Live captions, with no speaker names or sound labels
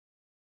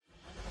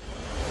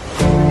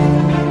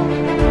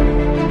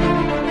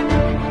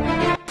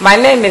My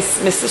name is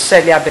Mrs.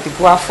 Shirley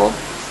Abedi-Buafo.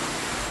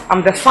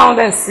 I'm the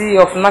founder and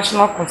CEO of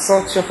National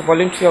Consortium for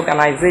Voluntary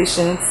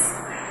Organizations,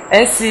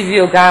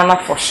 NCVO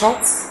Ghana for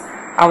short.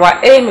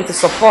 Our aim is to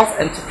support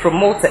and to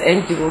promote the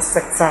NGO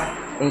sector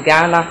in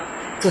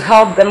Ghana to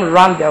help them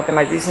run their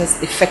organizations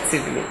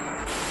effectively.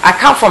 I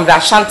come from the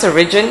Ashanti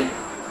region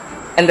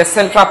and the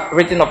central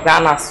region of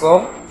Ghana as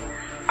well.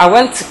 I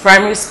went to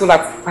primary school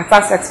at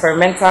Patasi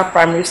Experimental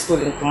Primary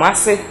School in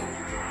Kumasi,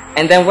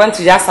 and then went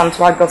to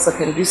Yasantua Girls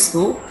Secondary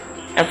School,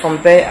 and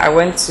from there I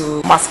went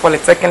to Mass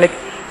Polytechnic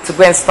to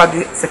go and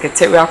study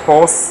secretarial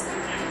course.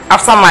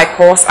 After my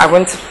course, I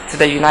went to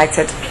the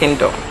United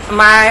Kingdom.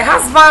 My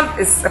husband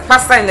is a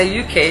pastor in the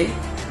UK,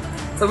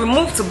 so we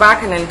moved to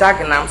Barking and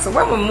Dagenham. So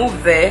when we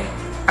moved there,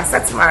 I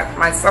said to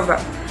myself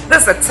that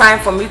this is a time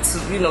for me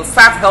to,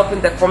 start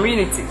helping the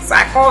community. So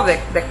I called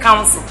the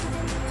council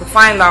to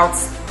find out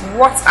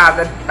what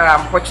are the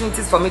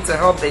opportunities for me to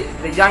help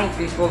the young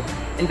people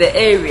in the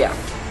area.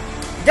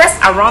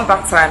 Just around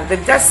that time, they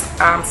just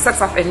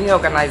set up a new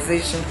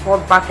organization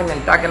called Barking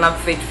and Dagenham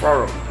Faith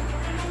Forum,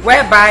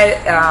 whereby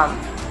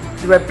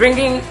they were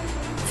bringing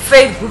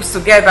faith groups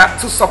together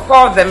to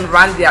support them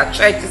run their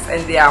churches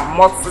and their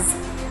mosques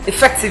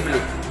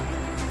effectively.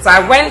 So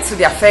I went to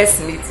their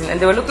first meeting and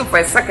they were looking for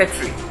a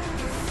secretary.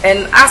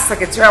 And as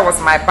secretary was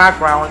my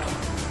background,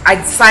 I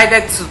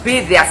decided to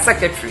be their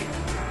secretary.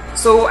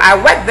 So I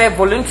worked there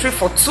voluntarily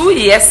for 2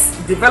 years,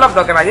 developed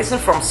the organization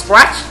from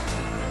scratch.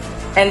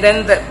 And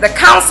then the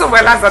council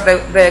realized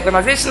that the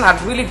organization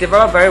had really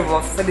developed very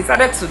well, so they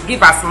decided to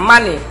give us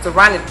money to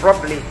run it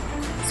properly.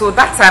 So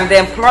that time they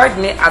employed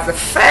me as the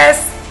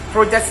first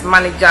project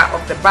manager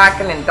of the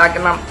Barking and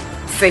Dagenham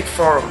Faith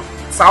Forum.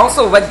 So I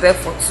also worked there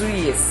for 2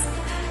 years.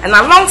 And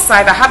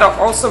alongside, I had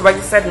also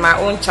registered my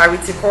own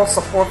charity called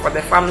Support for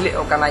the Family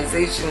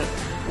Organization,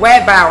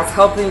 whereby I was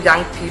helping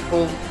young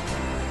people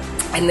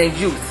and the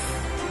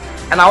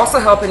youth. And I also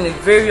helping in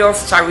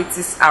various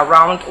charities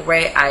around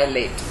where I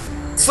live.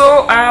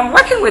 So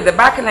working with the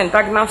Barking and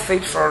Dagenham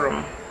Faith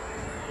Forum,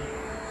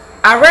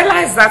 I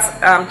realized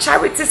that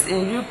charities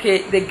in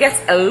UK, they get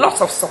a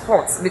lot of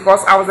support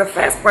because I was the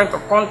first point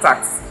of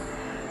contact.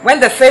 When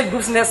the faith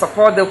groups need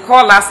support, they'll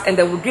call us and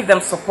they will give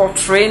them support,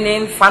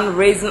 training,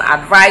 fundraising,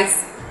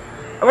 advice.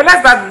 I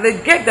realized that they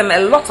gave them a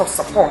lot of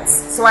support.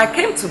 So I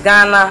came to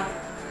Ghana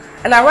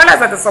and I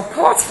realized that the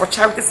support for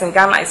charities in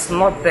Ghana is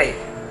not there.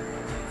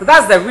 So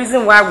that's the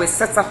reason why we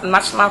set up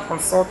National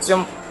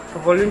Consortium for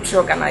Voluntary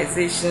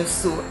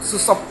Organizations to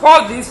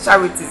support these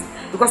charities.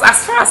 Because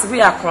as far as we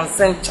are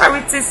concerned,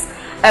 charities,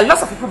 a lot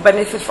of people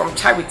benefit from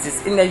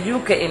charities in the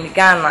UK, in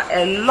Ghana,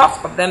 a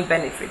lot of them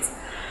benefit.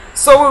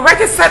 So we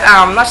registered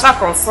our National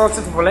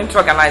Consortium for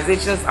Voluntary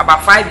Organizations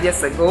about 5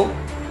 years ago,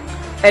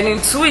 and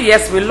in 2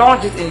 years we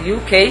launched it in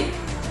UK.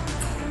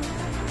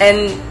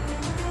 And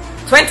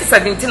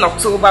 2017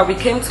 October we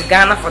came to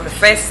Ghana for the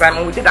first time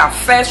and we did our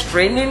first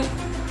training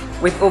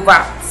with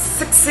over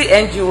 60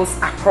 NGOs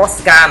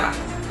across Ghana.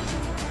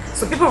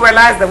 So people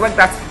realized the work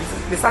that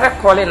they started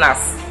calling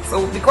us.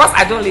 So because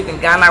I don't live in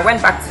Ghana, I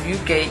went back to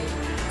UK.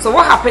 So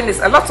what happened is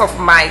a lot of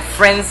my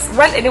friends,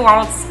 when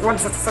anyone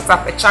wants to set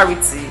up a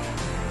charity,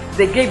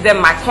 they gave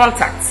them my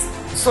contacts.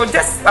 So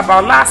just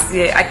about last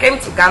year, I came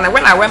to Ghana.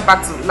 When I went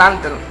back to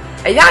London,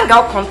 a young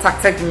girl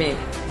contacted me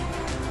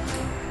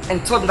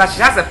and told me that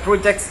she has a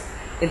project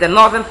in the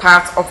northern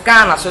part of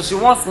Ghana, so she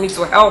wants me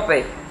to help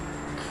her.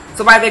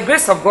 So by the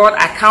grace of God,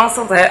 I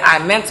counseled her, I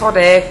mentored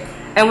her,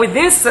 and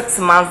within 6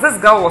 months, this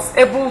girl was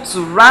able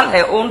to run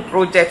her own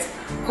project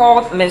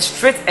called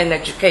Menstruate and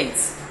Educate.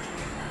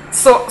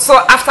 So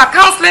after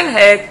counseling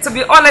her, to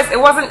be honest, it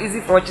wasn't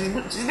easy for her. She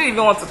didn't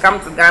even want to come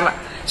to Ghana.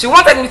 She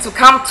wanted me to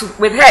come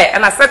with her,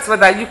 and I said to her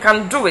that you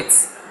can do it.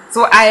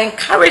 So I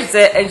encouraged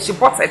her, and she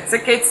bought a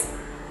ticket,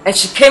 and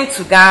she came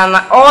to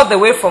Ghana, all the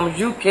way from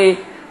UK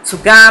to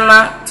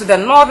Ghana, to the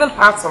northern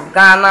parts of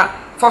Ghana,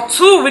 for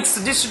 2 weeks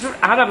to distribute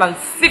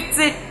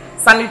 150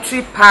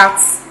 sanitary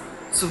pads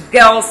to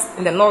girls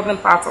in the northern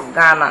part of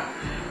Ghana.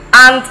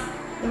 And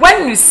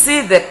when you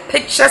see the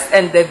pictures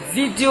and the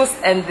videos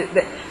and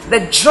the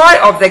joy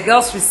of the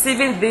girls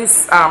receiving these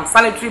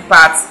sanitary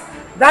pads,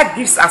 that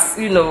gives us,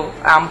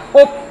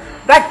 hope.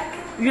 That,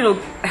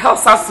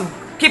 helps us to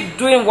keep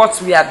doing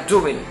what we are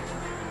doing,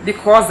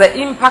 because the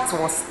impact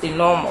was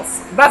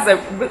enormous. That's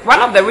one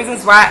of the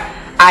reasons why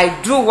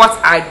I do what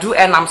I do,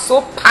 and I'm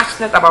so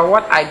passionate about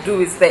what I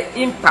do, is the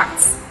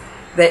impact.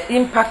 The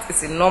impact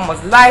is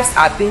enormous. Lives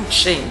are being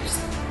changed.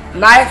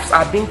 Lives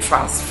are being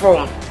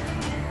transformed.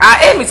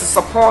 Our aim is to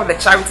support the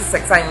charity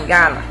sector in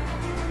Ghana.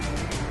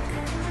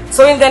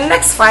 So in the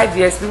next 5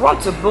 years, we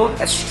want to build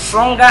a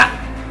stronger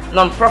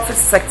non-profit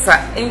sector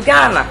in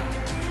Ghana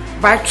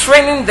by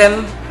training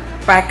them,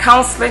 by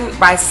counseling,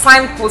 by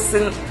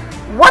signposting.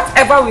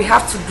 Whatever we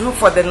have to do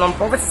for the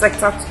non-profit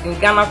sector in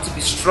Ghana to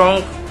be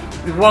strong,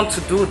 we want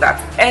to do that.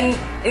 And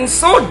in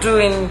so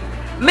doing,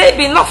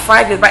 maybe not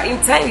 5 years, but in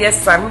 10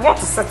 years time, we want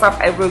to set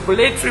up a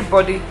regulatory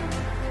body.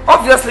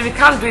 Obviously, we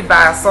can't do it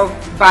by ourselves,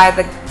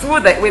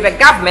 with the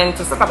government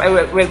to set up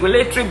a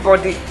regulatory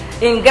body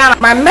in Ghana.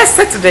 My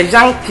message to the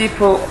young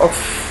people of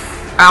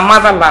our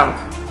motherland.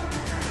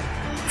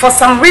 For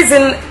some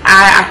reason,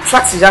 I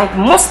attract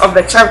most of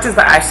the charities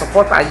that I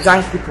support are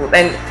young people,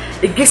 and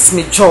it gives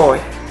me joy.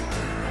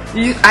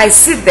 I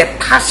see the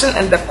passion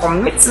and the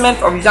commitment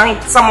of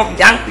some of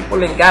young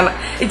people in Ghana.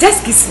 It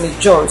just gives me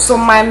joy. So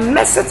my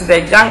message to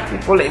the young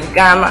people in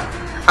Ghana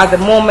at the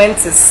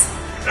moment is,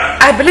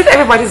 I believe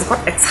everybody's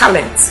got a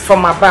talent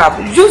from above.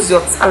 Use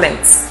your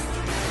talent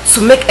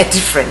to make a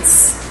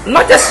difference.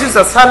 Not just use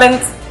your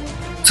talent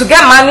to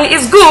get money,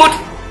 is good,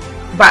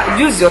 but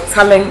use your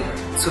talent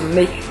to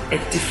make a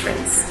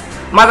difference.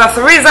 Mother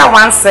Teresa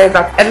once said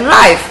that a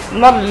life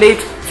not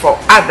lived for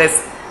others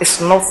is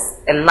not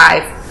a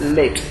life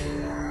lived.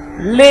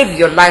 Live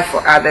your life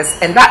for others,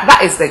 and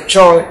that is the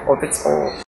joy of it all.